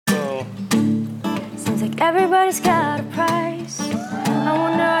like everybody's got a price. I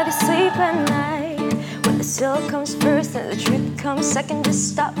wonder how they sleep at night. When the silk comes first and the truth comes second.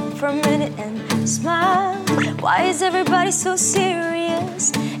 Just stop for a minute and smile. Why is everybody so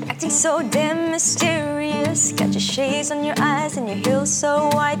serious? Acting so damn mysterious. Got your shades on your eyes and your heels so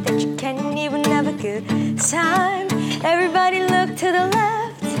white that you can't even have a good time. Everybody look to the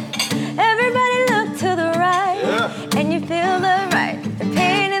left, everybody look to the right, and you feel the right, the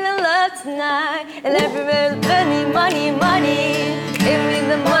pain and the love tonight. And everybody, money, money, money. Give me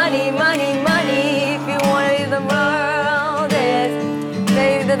the money, money, money. If you wanna be the world, is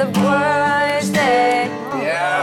baby the world.